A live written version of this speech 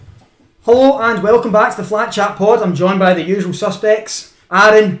Hello and welcome back to the Flat Chat Pod. I'm joined by the usual suspects,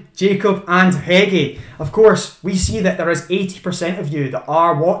 Aaron, Jacob and Heggy. Of course, we see that there is 80% of you that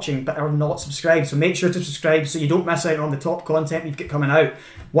are watching but are not subscribed, so make sure to subscribe so you don't miss out on the top content we've got coming out.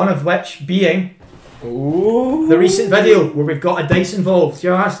 One of which being the recent video where we've got a dice involved.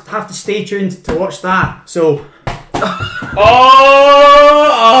 You have to stay tuned to watch that. So...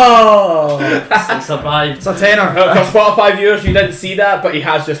 He survived. It's a tenner. For Spotify viewers, you didn't see that, but he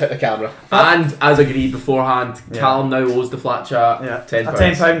has just hit the camera. And as agreed beforehand, Callum now owes the flat chat £10.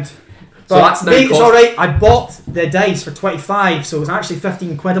 £10. So that's now it's alright, I bought the dice for 25, so it's actually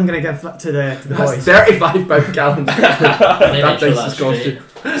 15 quid I'm going to give to the boys. That's £35, Callum. That dice is cost you.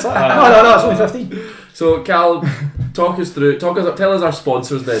 No, it's only 15. So Callum, tell us our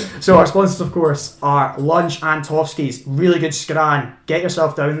sponsors then. So our sponsors, of course, are Lunch and Tophski's. Really good scran. Get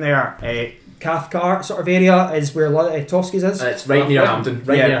yourself down there. Cathcart sort of area is where Tophski's is. It's right near Hampton.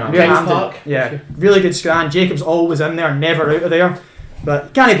 Near Hampton. Park. Yeah, really good scran. Jacob's always in there, never out of there.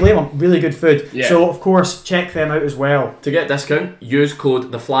 But can't blame him. Really good food. Yeah. So of course, check them out as well. To get a discount, use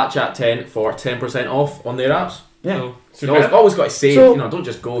code TheFlatChat10 for 10% off on their apps. Yeah. So you always got to save. So, don't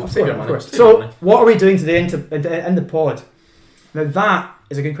just go save your money. So what are we doing today in the pod? Now that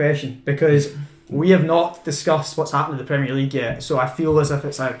is a good question because we have not discussed what's happened in the Premier League yet. So I feel as if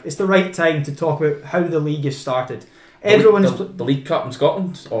it's the right time to talk about how the league has started. The League Cup in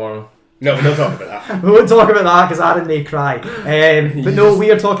Scotland, or No, we're not talking about that. we won't talk about that because Aaron may cry. But no, we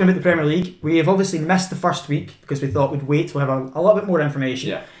are talking about the Premier League. We have obviously missed the first week because we thought we'd wait till we have a little bit more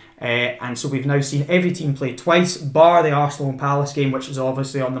information. Yeah. And so we've now seen every team play twice, bar the Arsenal and Palace game, which is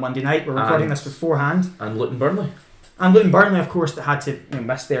obviously on the Monday night. We're recording this beforehand. And Luton Burnley. And Luton Burnley, of course, that had to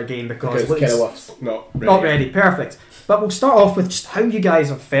miss their game because Kenilworth's not ready. Perfect. But we'll start off with just how you guys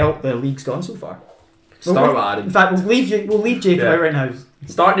have felt the league's gone so far. Start with Aaron. In fact, we'll leave Jacob out right now.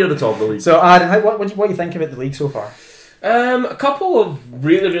 Start near the top of the league. So Aaron, what do you think about the league so far? A couple of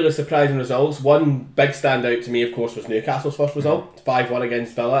really surprising results. One big standout to me, of course, was Newcastle's first result, 5-1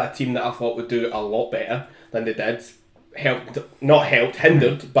 against Villa, a team that I thought would do a lot better than they did.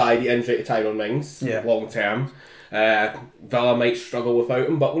 Hindered by the injury to Tyrone Mings long term. Villa might struggle without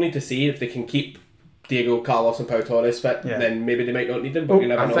him, but we'll need to see if they can keep Diego Carlos and Pau Torres fit, then maybe they might not need them, but you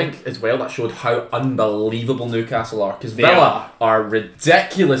never know. I think as well that showed how unbelievable Newcastle are, because Villa are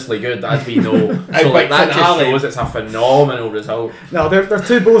ridiculously good, as we know. So that just shows it's a phenomenal result. No, they're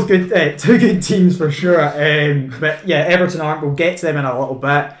two good teams for sure. But yeah, Everton aren't. We'll get to them in a little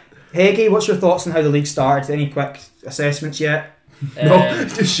bit. Heggy, what's your thoughts on how the league started? Any quick assessments yet? No,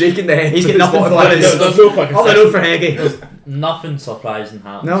 just shaking the head. He's got nothing for us. There's no quick assessment for Heggy. There's nothing surprising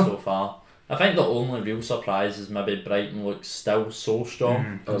happened so far. I think the only real surprise is maybe Brighton looks still so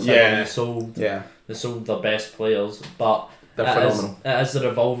strong. They sold their best players, but they're phenomenal. It is the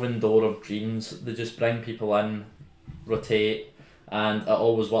revolving door of dreams. They just bring people in, rotate, and it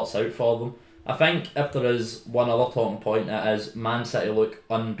always works out for them. I think if there is one other talking point, it is Man City look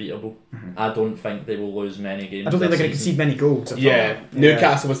unbeatable. I don't think they will lose many games. I don't think they're going to concede many goals.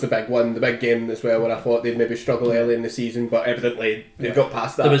 Newcastle was the big one, the big game as well, where I thought they'd maybe struggle early in the season, but evidently they've got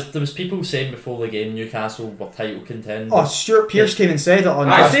past that. There was people saying before the game Newcastle were title contenders. Oh, Stuart Pearce came and said it on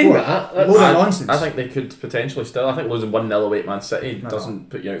I've seen that. Load of nonsense. I think they could potentially still. I think losing 1-0 away at Man City doesn't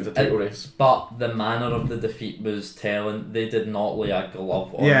put you out of the title race. But the manner of the defeat was telling. They did not lay a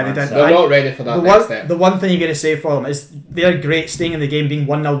glove on Man City. They're not ready for that next step. The one thing you're going to say for them is they're great staying in the game, being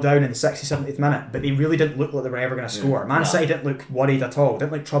 1-0 down in the 60th, 70th minute, but they really didn't look like they were ever going to score. Man City didn't look worried at all,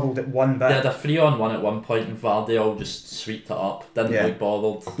 didn't look troubled at one bit. They had a 3-on-1 at one point and Vardy all just sweeped it up, didn't look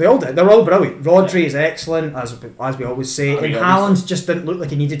bothered. They all did, they're all brilliant. Rodri is excellent, as we always say, and Haaland just didn't look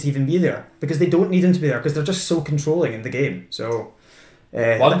like he needed to even be there, because they don't need him to be there, because they're just so controlling in the game. So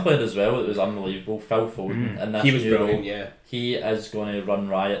one player as well that was unbelievable, Phil Foden, and he was brilliant. He is going to run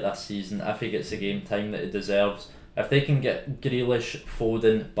riot this season if he gets the game time that he deserves. If they can get Grealish,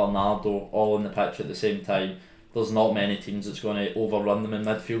 Foden, Bernardo all on the pitch at the same time, there's not many teams that's going to overrun them in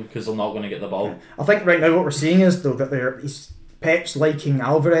midfield because they're not going to get the ball. I think right now what we're seeing is though that Pep's liking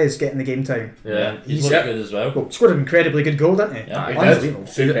Alvarez getting the game time. He's looking good as well. Scored an incredibly good goal, didn't he? Yeah, he did.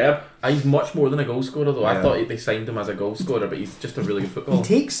 Superb. He's much more than a goal scorer though. I thought they signed him as a goal scorer, but he's just a really good footballer. He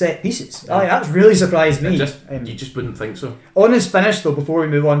takes set pieces. That's really surprised me. You just wouldn't think so. On his finish though, before we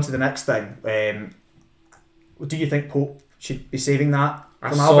move on to the next thing, do you think Pope should be saving that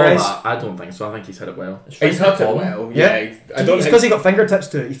from Alvarez? I don't think so. I think he's hit it well. He's hit it well. Yeah. It's because he got fingertips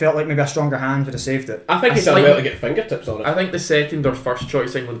to it. He felt like maybe a stronger hand would have saved it. I think he's done well to get fingertips on it. I think the second or first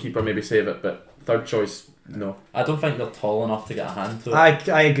choice England keeper maybe save it, but third choice, no. I don't think they're tall enough to get a hand to it.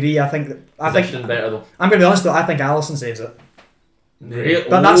 I agree. I think better though. I'm going to be honest though. I think Alisson saves it. Really?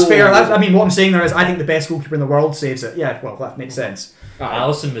 But that's fair. I mean, what I'm saying there is, I think the best goalkeeper in the world saves it. Yeah, well, that makes sense.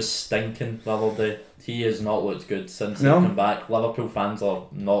 Alisson was stinking the other day. He has not looked good since he's come back. Liverpool fans are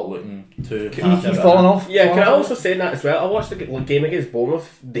not looking too happy. He's fallen off. Yeah, can I also say that as well? I watched the game against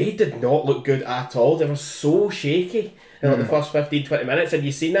Bournemouth. They did not look good at all. They were so shaky in like the first 15-20 minutes, and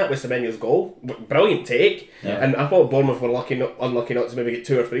you seen that with Semenyo's goal. Brilliant take. Yeah. And I thought Bournemouth were unlucky not to maybe get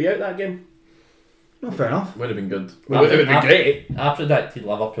 2 or 3 out that game. No, fair enough. Would have been good. It would have been great. I predicted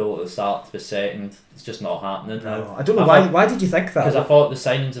Liverpool at the start to be second. It's just not happening now. I don't know why did you think that? Because I thought the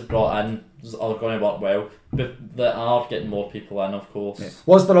signings have brought in are going to work well, but they are getting more people in, of course. Yeah.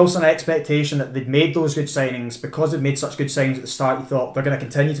 Was there also an expectation that they'd made those good signings, because they'd made such good signings at the start, you thought they're going to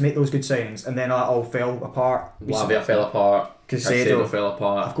continue to make those good signings, and then that all fell apart? Lavia fell apart. Caicedo fell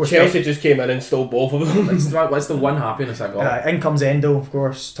apart. Of course, Chelsea just came in and stole both of them. What's the one happiness I got? In comes Endo, of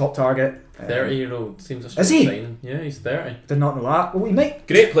course, top target. 30-year-old seems a is he? signing. Yeah, he's 30. Did not know that. Well, he might.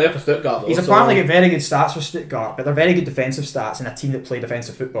 Great player for Stuttgart, though. He's apparently got very good stats for Stuttgart, but they're very good defensive stats in a team that play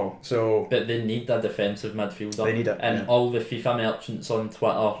defensive football. So, but they need a defensive midfielder. They need it, and all the FIFA merchants on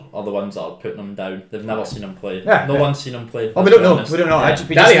Twitter are the ones that are putting him down. They've never seen him play. Yeah, no one's seen him play. Oh, we don't know. We don't know. Yeah.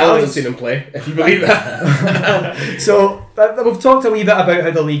 Danny Allen has seen him play, if you believe that. So, we've talked a wee bit about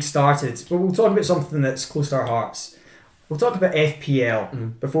how the league started, but we'll talk about something that's close to our hearts. We'll talk about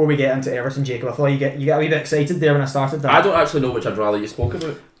FPL before we get into Everton, Jacob. I thought you get a wee bit excited there when I started that. I don't actually know which I'd rather you spoke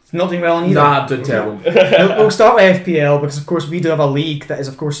about. It's not doing well on either. Nah, I'm doing terrible. We'll start with FPL because, of course, we do have a league that is,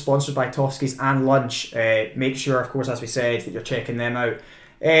 of course, sponsored by Tophski's and Lunch. Make sure, of course, as we said, that you're checking them out.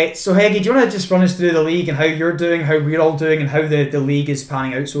 So, Heggie, do you want to just run us through the league and how you're doing, how we're all doing, and how the league is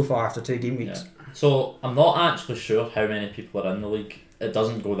panning out so far after 2 game weeks? Yeah. So, I'm not actually sure how many people are in the league. It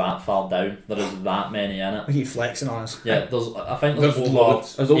doesn't go that far down. There is that many in it. We keep flexing on us. Yeah, I think there's over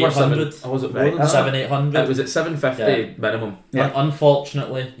 800. Was it more than 700-800? It was at 750 minimum. Yeah.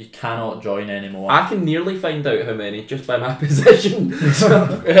 Unfortunately, you cannot join anymore. I can nearly find out how many just by my position. Are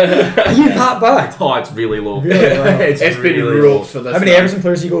you that bad? Oh, it's really low. Really low. It's really been roped for this. How many Everton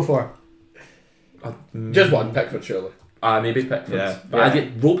players do you go for? Just one, Pickford, surely. Maybe Pickford. But I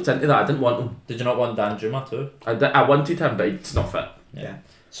get roped into that. I didn't want him. Did you not want Dan Juma too? I wanted him, but it's not fit. Yeah.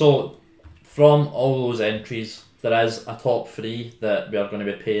 So, from all those entries, there is a top 3 that we are going to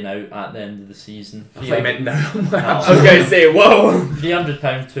be paying out at the end of the season. I thought you meant now. I was going to say, whoa!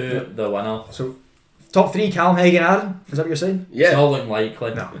 £300 to the winner. So, top 3, Callum, Heggie and Aaron? Is that what you're saying? Yeah. It's not looking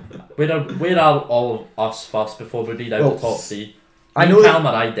likely. No. Where are all of us first before we read out the top 3? I know Callum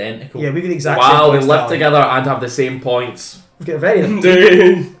are identical. Yeah, we've got the exact same Wow, we points live tally. together and have the same points. We've got very...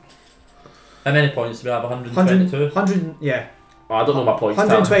 How many points do we have? 122? 100, yeah. I don't know my points.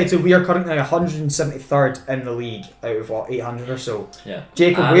 122. We are currently 173rd in the league out of 800 or so. Yeah.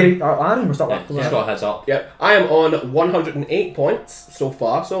 Jacob, Aaron, we're starting. He's got his up. Yep. I am on 108 points so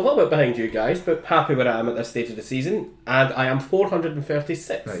far, so a little bit behind you guys, but happy where I am at this stage of the season. And I am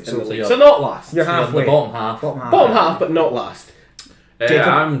 436 right, in so the league. So not last. You're halfway. The bottom half. Bottom half, but not last.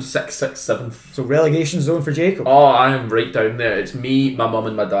 I'm 667th. So relegation zone for Jacob. Oh, I am right down there. It's me, my mum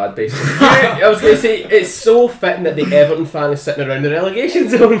and my dad, basically. I was going to say, it's so fitting that the Everton fan is sitting around the relegation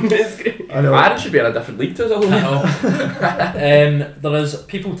zone. It's great. I know. Aaron should be in a different league to us all. There is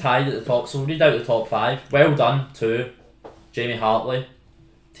people tied at the top, so we'll read out the top 5. Well done to Jamie Hartley.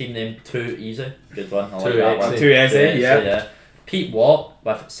 Team name Too Easy. Good one. I like that one. Too easy, yeah. Pete Watt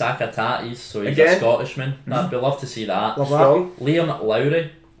with Saka Tatties, so he's a Scottishman. We'd love to see that. Love Strong. Liam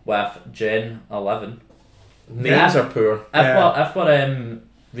Lowry with Gen 11. Names are poor. If we're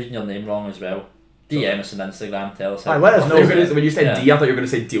reading your name wrong as well, DM us on Instagram, tell us. Let us know. When you said D, I thought you were going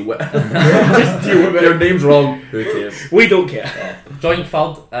to say deal with it. Just deal with it. Your name's wrong. Who cares? We don't care. Joint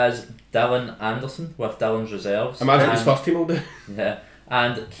third is Dylan Anderson with Dylan's Reserves. Imagine his first team will do. Yeah.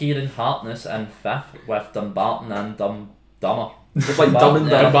 And Kieran Hartness in 5th with Dumbarton and Dummer. Just like Dumb and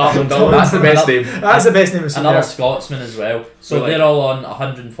Dumb. That's the best name. That's the best name of Another Scotsman as well. So Really? they're all on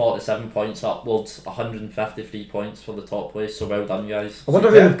 147 points upwards, 153 points for the top place. So well done, guys. I wonder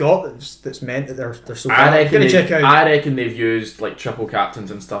who they've got that's meant that they're so far. I I reckon they've used like triple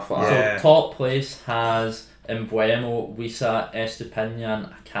captains and stuff like that. So top place has Mbuemo, Wisa,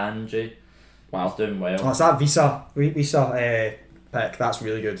 Estupinian, Akanji. Wow. He's doing well. Oh, it's that Visa pick. That's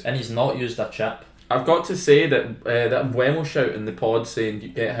really good. And he's not used a chip. I've got to say that that Mbuemo shout in the pod saying you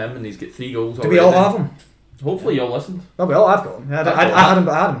get him and he's got 3 goals Do already. we all have him? Hopefully you all listened. Oh, we all have got him. I had him,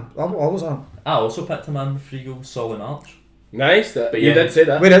 but I had him. I always had him. I also picked him in with 3 goals, Solly March. Nice. But You did say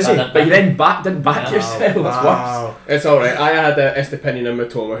that. Where is he? But you didn't back yourself. That's worse. Wow. It's alright. I had Estepinian and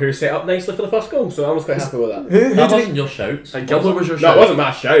Matoma who set up nicely for the first goal, so I was quite happy with that. Who That did wasn't your shouts. Gilmore was your No, shout. it wasn't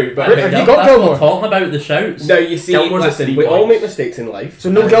my shout, but Have you got That's Gilmore? what I'm talking about, the shouts. now you see, Gilmore's a listen, 3 we all points. make mistakes in life. So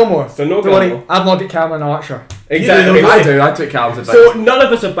no Gilmore. So no Don't worry, Gilmore. I've not got Cameron Archer. Exactly. I do. I took Cal's advice. So none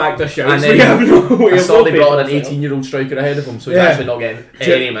of us have backed our shouts. And then we have no way I of saw they no brought in an faith in 18-year-old striker ahead of him, so he's Yeah. actually not getting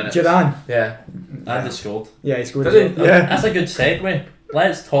any minutes. Duran. Yeah. And they scored. Yeah, he scored. Did he? Yeah. That's a good segue.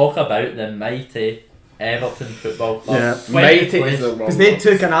 Let's talk about the mighty Everton Football Club. Yeah. 20th Mighty place. is the wrong Because they word.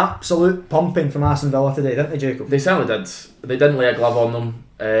 took an absolute pumping from Aston Villa today, didn't they, Jacob? They certainly did. They didn't lay a glove on them.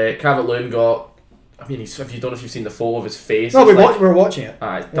 Calvert-Lewin got... I mean, if you don't know if you've seen the photo of his face. No, it's we were watching it.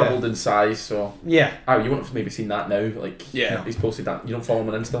 doubled in size, so... Yeah. Oh, you wouldn't have maybe seen that now. Like, Yeah. he's posted that. You don't follow him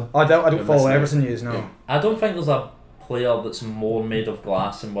on Insta? I don't You're follow missing Everton news, no. Yeah. I don't think there's a player that's more made of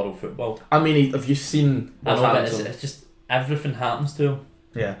glass in world football. I mean, have you seen I what's know, but happened to him? it's just everything happens to him.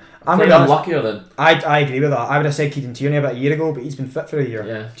 Yeah. I'm Playing gonna be honest, unluckier then. I agree with that. I would have said Keaton Tierney about a year ago, but he's been fit for a year.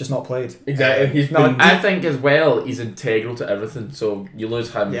 Yeah. Just not played. Exactly. He's No, been. I think as well, he's integral to everything, so you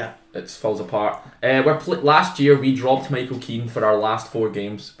lose him, Yeah. it falls apart. Last year, we dropped Michael Keane for our last 4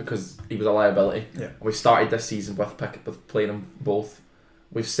 games because he was a liability. Yeah. We started this season with playing them both.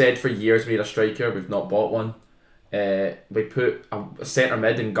 We've said for years we need a striker, we've not bought one. We put a centre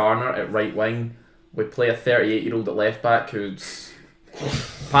mid in Garner at right wing. We play a 38-year-old at left back who's...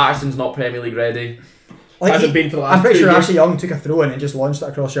 Patterson's not Premier League ready. Like Hasn't been for the last I'm pretty 2 sure years. Ashley Young took a throw in and just launched it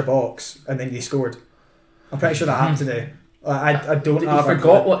across your box, and then he scored. I'm pretty sure that happened today. I don't He have a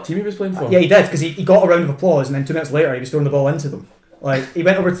forgot clue. what team he was playing for. Yeah, he did, because he got a round of applause, and then 2 minutes later he was throwing the ball into them. Like, he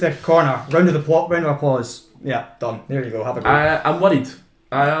went over to the corner, round of applause. Yeah, done. There you go, have a go. I'm worried.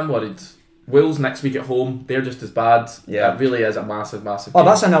 I am worried. Wolves next week at home, they're just as bad. Yeah. It really is a massive, massive Oh, game.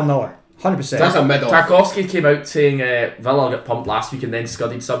 that's a nil-niller. 100%. That's a mid-off. Tarkovsky came out saying Villa got pumped last week and then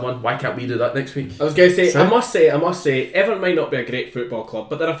scudded someone. Why can't we do that next week? I was going to say, Sure. I must say, Everton might not be a great football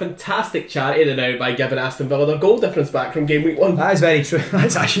club, but they're a fantastic charity now by giving Aston Villa their goal difference back from game week 1. That is very true.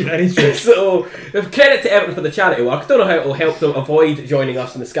 That's actually very true. So, credit to Everton for the charity work. I don't know how it will help them avoid joining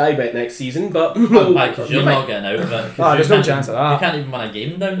us in the Sky Bet next season, but Because you're not getting out of it. 'Cause Oh, you there's no can't chance of even- that. You can't even win a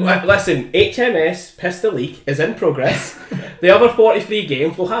game down there. listen, HMS Pistol League is in progress. The other 43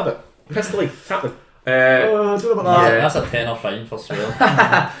 games will have it. Pistol League, it's happening. Oh, I don't know about that. Yeah. That's a tenner fine for swearing.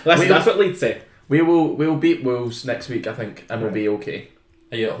 Listen, that's what Leeds say. We will beat Wolves next week, I think, and we'll be okay.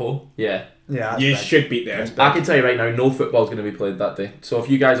 Are you at home? Yeah. Yeah, that's You big. should beat them. I can tell you right now, no football's going to be played that day. So if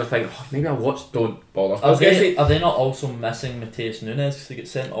you guys are thinking, oh, maybe I'll watch, don't bother. I was gonna say- Are they not also missing Mateus Nunes because he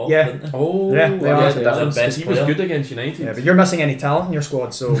gets sent off? Yeah. Didn't they? Oh, Yeah, they are. that's the They're the difference. 'cause best he was player. good against United. Yeah, but you're missing any talent in your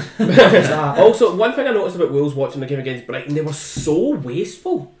squad, so there's that. Also, one thing I noticed about Wolves watching the game against Brighton, they were so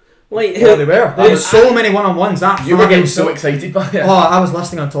wasteful. Like, Yeah, they were. There was so many one-on-ones. That You were fucking getting so excited by it. Oh, I was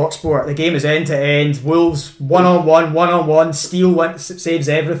listening on TalkSport. The game is end to end. Wolves one-on-one. Steele saves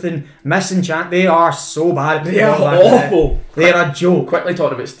everything. Missing chance. They are so bad. they are awful. They are a joke. Quickly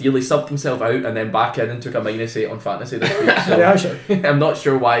talking about Steele, he subbed himself out and then back in and took a -8 on fantasy this week. So They are sure. I'm not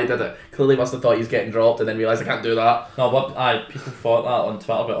sure why he did it. Clearly must have thought he's getting dropped and then realised I can't do that. No, but people thought that on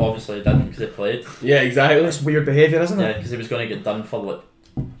Twitter, but obviously he didn't because he played. Yeah, exactly. It's weird behaviour, isn't Yeah, it? because he was going to get done for like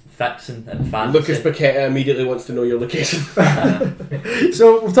fixing and fantasy. Lucas Paqueta immediately wants to know your location.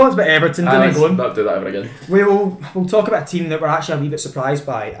 So we've talked about Everton. Didn't we, Not do that ever again. We'll talk about a team that we're actually a wee bit surprised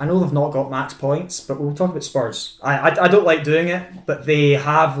by. I know they've not got max points, but we'll talk about Spurs. I don't like doing it, but they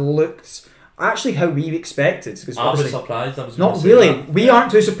have looked actually how we expected. Because I was obviously surprised. I was not gonna say really. that. We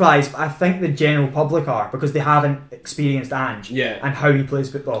aren't too surprised, but I think the general public are because they haven't experienced Ange Yeah. and how he plays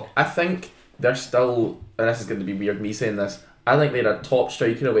football. I think they're still, and this is going to be weird me saying this, I think they're a top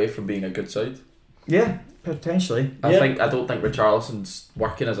striker away from being a good side. Yeah, potentially. I don't think Richarlison's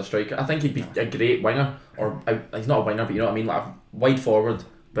working as a striker. I think he'd be a great winger, or he's not a winger, but you know what I mean, like a wide forward,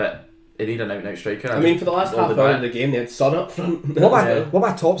 but they need an out-and-out striker. I mean, for the last half Rolled hour it of the game, they had Son up front. What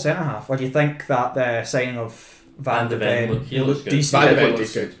about top centre half? Or do you think that the signing of Van de Ven he looks good. decent? Van de Ven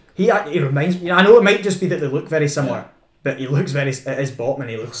looks good. He reminds me. I know it might just be that they look very similar, but he looks very. At his bottom, and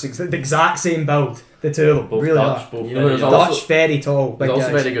he looks the exact same build. The two of them Both really Dutch, are. both You know, there's very also- young. Dutch, very tall, He's big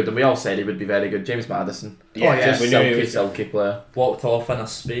also guys. very good, and we all said he would be very good. James Maddison. Yeah, just we knew he silky was- player. Walked off in a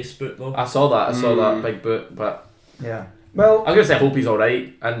space boot though. I saw that big boot, but Yeah. Well, I'm gonna say I hope he's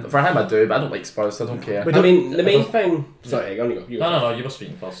alright, and for him I do, but I don't like Spurs, so I don't care. But I mean, the main thing... Sorry, go on you go. You go. No, you were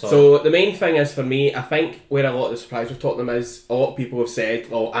speaking first. Sorry. So the main thing is for me, I think where a lot of the surprise with Tottenham is a lot of people have said,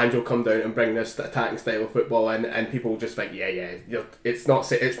 "Oh, Ange will come down and bring this attacking style of football in," and people just think, it's not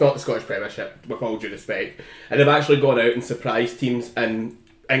the Scottish Premiership with all due respect, and they've actually gone out and surprised teams in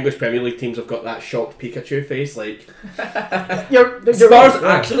English Premier League teams have got that shocked Pikachu face. Like Spurs Spurs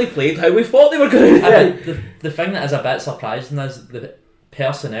actually played how we thought they were going to. The thing that is a bit surprising is the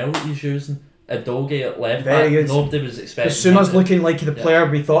personnel that he's using. Adogi at left Very back, good. nobody was expecting. Basuma's looking like the player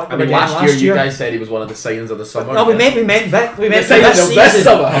we thought. I mean, last year you guys said he was one of the signings of the summer. No, we meant this best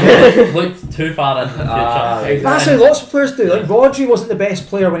summer. Looked too far into the future. That's how lots of players do. Like Rodri wasn't the best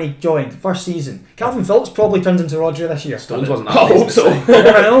player when he joined first season. Calvin Phillips probably turns into Rodri this year. Stones wasn't I that hope so.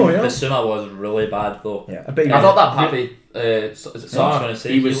 I know, yeah. Basuma was really bad though. Yeah, I thought that Papi, is it Sarr? I was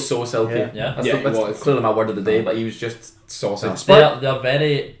gonna He say, was so silky. Yeah. That's clearly my word of the day, but he was just sausage. They're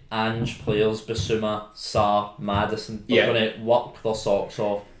very Ange players, Basuma, Sarr, Maddison. They're going to work their socks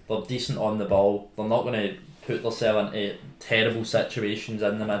off. They're decent on the ball. They're not going to put themselves into terrible situations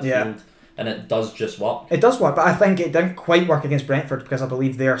in the midfield. And it does just work. It does work, but I think it didn't quite work against Brentford because I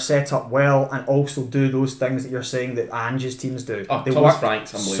believe they are set up well and also do those things that you're saying that Ange's teams do. Oh, they Thomas work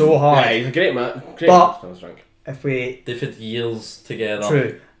Frank's so hard. Yeah, he's a great man. But if we they've had years together.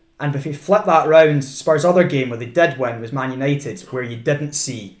 True. And if you flip that round, Spurs' other game where they did win was Man United, where you didn't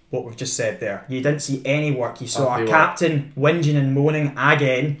see what we've just said there. You didn't see any work. You saw our captain whinging and moaning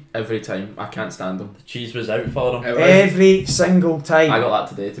again. Every time. I can't stand him. The cheese was out for him. Every single time. I got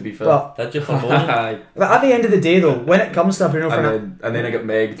that today, to be fair. But, did you for moaning? But at the end of the day, though, when it comes to Bruno Fernandes... And then I got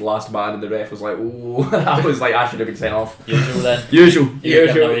megged last man, and the ref was like, "Ooh," I was like, I should have been sent off. Usual then. Usual.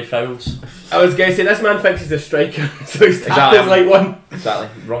 Giving away fouls. I was going to say, this man thinks he's a striker, so he's tapped like one. Exactly.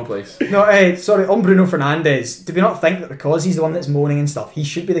 Wrong place. No, sorry, on Bruno Fernandes, do we not think that because he's the one that's moaning and stuff, he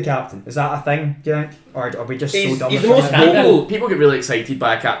should be the captain? Is that a thing, do you think? Or are we just so dumb? He's the most people get really excited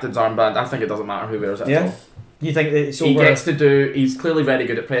by a captain's armband. I think it doesn't matter who wears it at all. You think that it's he over? gets to do. He's clearly very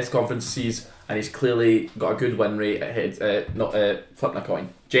good at press conferences, and he's clearly got a good win rate at not flipping a coin.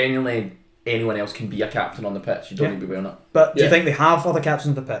 Genuinely, anyone else can be a captain on the pitch. You don't need to be wearing it. But do you think they have other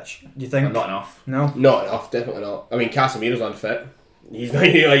captains on the pitch? Do you think not enough? No, not enough. Definitely not. I mean, Casemiro's unfit. He's not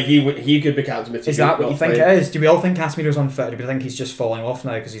like he could be captain. Is that what you think it is? Do we all think Casemiro's unfit, or do we think he's just falling off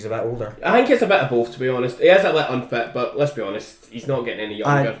now because he's a bit older? I think it's a bit of both, to be honest. He is a bit unfit, but let's be honest, he's not getting any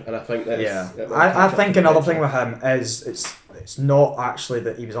younger, and I think that's... I think another thing with him is it's not actually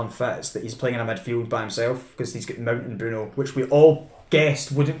that he was unfit, it's that he's playing in a midfield by himself because he's got Mount and Bruno, which we all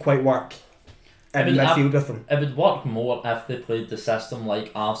guessed wouldn't quite work in midfield with him. It would work more if they played the system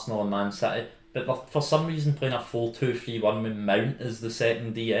like Arsenal and Man City. But they're, for some reason, playing a 4-2-3-1 with Mount as the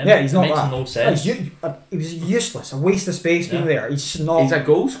second DM. Yeah, he's not makes that. No sense. He was useless, a waste of space being there. He's not. He's a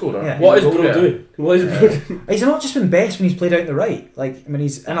goal scorer. Yeah. What is Bruno doing? What is Bruno doing? He's not just been best when he's played out in the right. Like, I mean,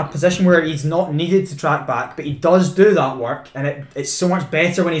 he's in a position where he's not needed to track back, but he does do that work, and it's so much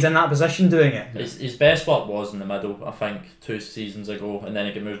better when he's in that position doing it. His best work was in the middle, I think, 2 seasons ago, and then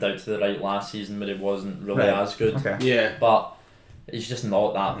he got moved out to the right last season, but he wasn't really as good. Okay. Yeah. But he's just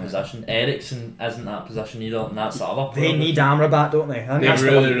not that position. Ericsson isn't that position either, and that's the other They need Amrabat, don't they? They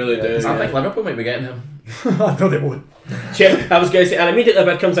really do. I think Liverpool might be getting him. No, they won't. I was going to say, and immediately a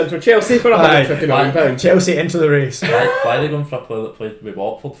bid comes in for Chelsea for £150 million. Chelsea into the race. Why are they going for a player that played with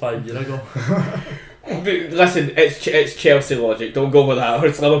Watford 5 years ago? Listen, it's Chelsea logic. Don't go with that. Or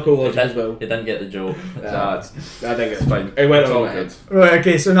it's Liverpool logic as well. He didn't get the joke. I think it's fine. It went on my head. Right,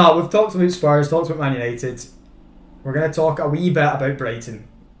 okay, so now we've talked about Spurs, talked about Man United. We're going to talk a wee bit about Brighton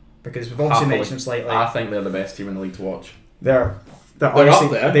because we've obviously mentioned them slightly. I think they're the best team in the league to watch. They're up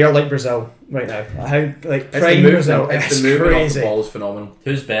there. They are like Brazil right now. How prime Brazil? It's the movement off the ball is phenomenal.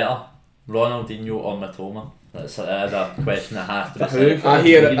 Who's better, Ronaldinho or Matoma? That's a question that has to be said. I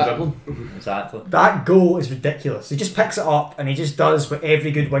hear it. Exactly. That goal is ridiculous. He just picks it up and he just does what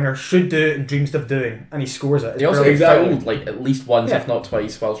every good winger should do and dreams of doing, and he scores it. He also gets fouled like at least once, if not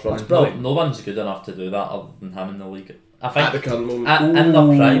twice, whilst running. No one's good enough to do that other than him in the league. I think at the current moment. In the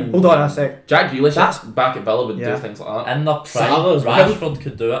prime. Hold on a sec. Jack Grealish back at Villa would do things like that. In the prime, Rashford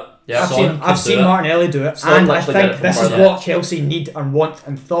could do it. Yeah, I've seen Martinelli do it, and I think this is what Chelsea need and want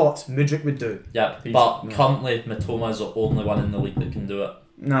and thought Mudryk would do. Yeah, but currently Matoma is the only one in the league that can do it.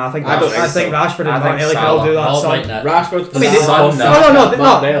 No, I think Rashford and Martinelli can all do that. Rashford. I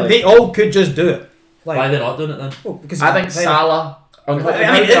mean, they all could just do it. Like, why are they not doing it then? Well, because I think Salah.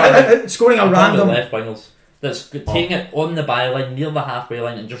 Scoring a random left wingers. That's taking it on the byline, near the halfway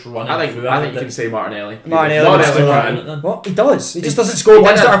line, and just running through it. I think you can say Martinelli. Well, he does. He just doesn't score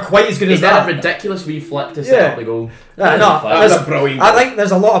ones that are quite as good as that. He did a ridiculous wee flick to set up the goal. That's a brilliant goal. I think there's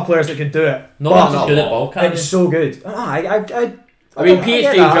a lot of players that could do it. No one's good at ball carrying. It's so good. I mean,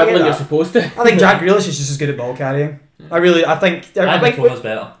 PhD dribbling, you're supposed to. I think Jack Grealish is just as good at ball carrying. I think Mitoma's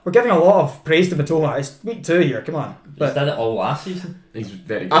better. we're giving a lot of praise to Mitoma. It's week 2 here. Come on. He's done it all last season. He's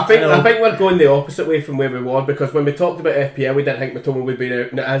very good. I think we're going the opposite way from where we were, because when we talked about FPL, we didn't think Mitoma would be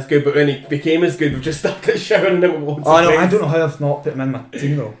as good, but when he became as good, we've just started showering him with loads of praise. I don't know how I've not put him in my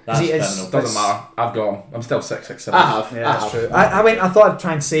team though. That's Doesn't matter. I've got him. I'm still 667. I have. Yeah, that's true. I thought I'd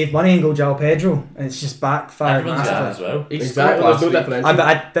try and save money and go João Pedro, and it's just backfired Everyone's got massively. as well. He Exactly, scored there's no last week. difference. But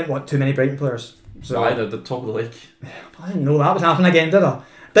I didn't want too many Brighton players. So Either the top of the league. I didn't know that would happen again, did I?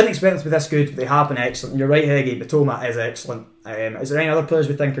 Didn't expect them to be this good, but they have been excellent. You're right, Heggie. Mitoma is excellent. Is there any other players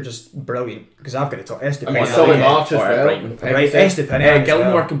we think are just brilliant? Because I've got to talk Estepin. I mean, Solly March as well. Right, Estepin.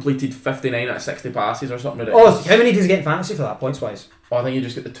 Gilmore completed 59 out of 60 passes or something. Oh, how many does he get in fantasy for that, points wise? Oh, I think you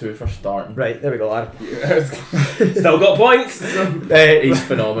just get the 2 for starting. Right, there we go, lad. Still got points. He's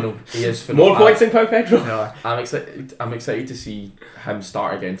phenomenal. He is phenomenal. More points than Pau Pedro. No. I'm excited to see him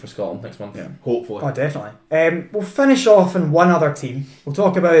start again for Scotland next month. Yeah. Hopefully. Oh, definitely. We'll finish off in one other team. We'll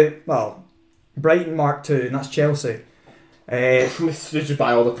talk about, Brighton Mark 2, and that's Chelsea. They just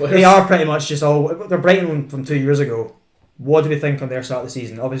buy all the players. They are pretty much just all... They're Brighton from 2 years ago. What do we think on their start of the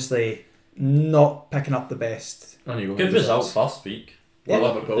season? Obviously, not picking up the best. On you go. Good result first week. Yeah,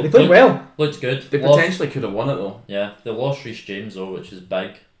 Liverpool. they played well. Looked good. They potentially could have won it though. Yeah, they lost Reece James though, which is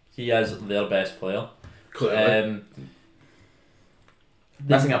big. He is their best player. Clearly.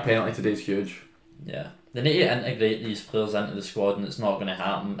 Missing a penalty today is huge. Yeah, they need to integrate these players into the squad, and it's not going to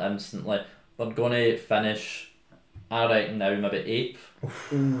happen instantly. They're going to finish, I reckon now, maybe 8th.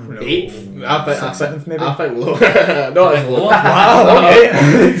 No. 8th? I think 7th maybe? I think lower. Not as low. Wow,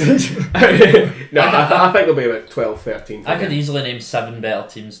 okay. No, I think they'll be about 12, 13. I could easily name 7 better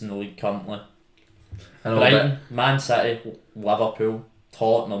teams in the league currently. I know, Brighton, Man City, Liverpool,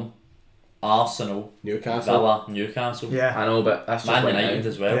 Tottenham, Arsenal, Newcastle. Villa, Newcastle. Yeah. I know, but that's just Man right United now.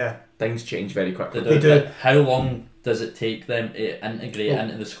 as well. Yeah. Things change very quickly. They do. do. But how long does it take them to integrate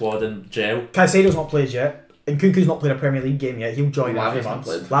into the squad and gel? Caicedo's not played yet. And Nkunku's not played a Premier League game yet. He'll join in a few Lavia's not months.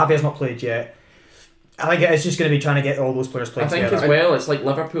 played. Lavia's not played yet. I think it's just going to be trying to get all those players playing I think together. as well, it's like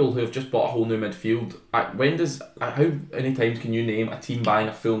Liverpool who have just bought a whole new midfield. How many times can you name a team buying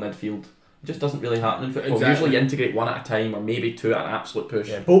a full midfield? It just doesn't really happen in football. Exactly. Usually you integrate one at a time, or maybe 2 at an absolute push.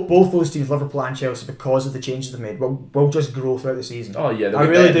 Yeah, both those teams, Liverpool and Chelsea, because of the changes they've made, will just grow throughout the season. Oh yeah, I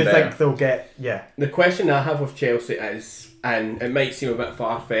really do think they'll get, The question I have with Chelsea is, and it might seem a bit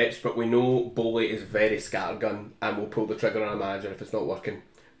far-fetched, but we know Bowley is very scattergun and will pull the trigger on a manager if it's not working.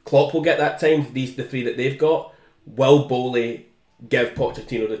 Klopp will get that time, the 3 that they've got. Will Bowley give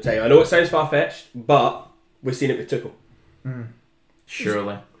Pochettino the time? I know it sounds far-fetched, but we've seen it with Tuchel.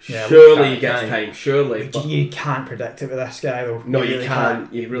 Surely. Yeah, Surely he gets time, surely. But You can't predict it with this guy, though. no, you really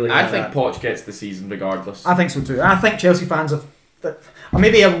can't. You really I can't. think Poch gets the season regardless. I think so too. I think Chelsea fans have...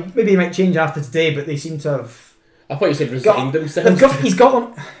 Maybe it might change after today, but they seem to have... I thought you said resigned himself. He's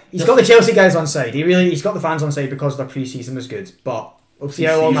got the Chelsea guys on side. He's got the fans on side because their pre-season was good. But we'll see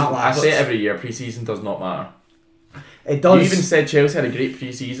how long that I lasts. say it every year, pre-season does not matter. It does. You even said Chelsea had a great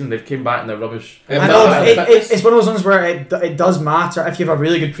pre-season, they've came back and they're rubbish. I know, but it's one of those ones where it does matter if you have a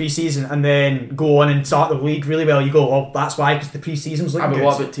really good pre-season and then go on and start the league really well. You go, well, that's why, because the pre-season's looking But good.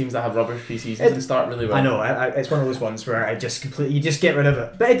 what about teams that have rubbish pre-seasons and start really well? I know, it's one of those ones where I just completely, you just get rid of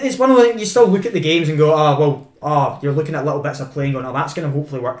it. But it's one of the, you still look at the games and go, you're looking at little bits of playing going, that's going to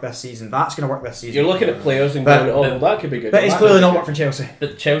hopefully work this season. That's going to work this season. You're looking at players and going, well, that could be good. But it's clearly not worked for Chelsea.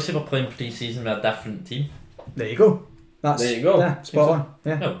 But Chelsea were playing pre-season with a different team. There you go. There you go. Yeah, spot on.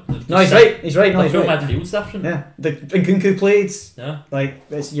 Yeah. No, He's right. He's right. The full midfield's different. Yeah. Nkunku played. Yeah.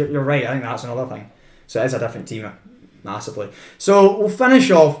 You're right. I think that's another thing. So it is a different team, massively. So we'll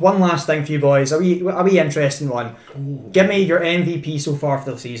finish off. One last thing for you boys. A wee interesting one. Ooh. Give me your MVP so far for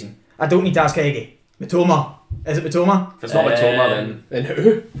the season. I don't need to ask Heggie. Mitoma. Is it Mitoma? If it's not Mitoma, then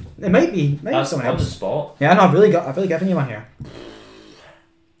who? It might be. Maybe someone on else. the spot. Yeah, no, I've really given you one here.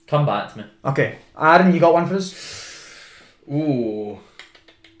 Come back to me. Okay, Aaron, you got one for us? Ooh.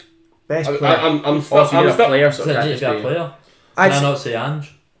 Best player. I'm stuck. you're a player, So so it can't you just got a be... player. I'd Can I not say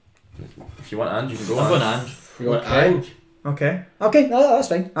Ange? If you want Ange, you can go I'm going Ange. Ange. You got Ange. Okay, no, that's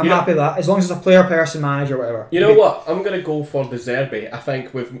fine. I'm happy with that. As long as it's a player, person, manager, whatever. You know what? I'm going to go for De Zerbi. I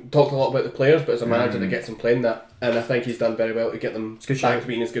think we've talked a lot about the players, but as a manager that gets them playing that, and I think he's done very well to get them back to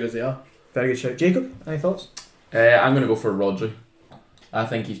being as good as they are. Very good shout. Jacob, any thoughts? I'm going to go for Rodri. I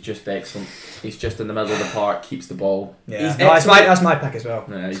think he's just excellent. He's just in the middle of the park, keeps the ball. Yeah, that's my pick as well.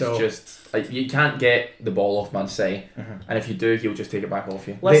 Yeah, he's just like, you can't get the ball off Man City, and if you do, he'll just take it back off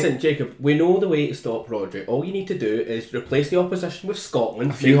you. Listen, Jacob, we know the way to stop Rodri. All you need to do is replace the opposition with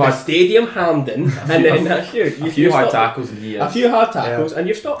Scotland, a stadium Hampden, and then that's you. A few hard tackles and a few hard tackles, and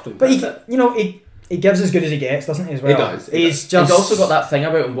you've stopped him. But he he gives as good as he gets, doesn't he? As well, He does. He's also got that thing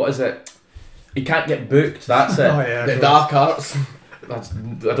about him. What is it? He can't get booked. That's it. Oh, yeah, The dark arts. That's,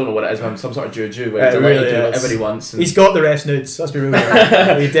 I don't know what it is, man. Some sort of juju where It he'll really let you do is. whatever he wants. And He's got the ref's nudes. Let's be real.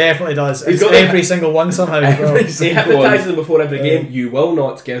 He definitely does. He's It's got every single one somehow. As well. He hypnotises them before every Yeah. game. You will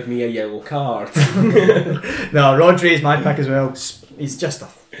not give me a yellow card. No, Rodri is my pick as well. He's just a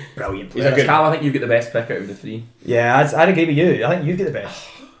brilliant He's player. a good- Cal, I think you get the best pick out of the three. Yeah, I'd agree with you. I think you get the best.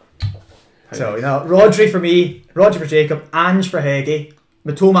 So, Rodri for me, Rodri for Jacob, Ange for Heggie.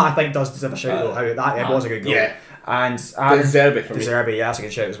 Matoma, I think, does deserve a shout though. That was a good goal. Yeah. And Zerbi for me. Zerbi, yeah, that's a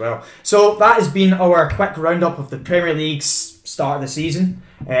good shout as well. So that has been our quick roundup of the Premier League's start of the season.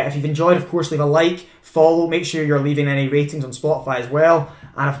 If you've enjoyed, of course, leave a like, follow, make sure you're leaving any ratings on Spotify as well.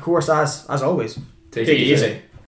 And of course, as always, Take it easy.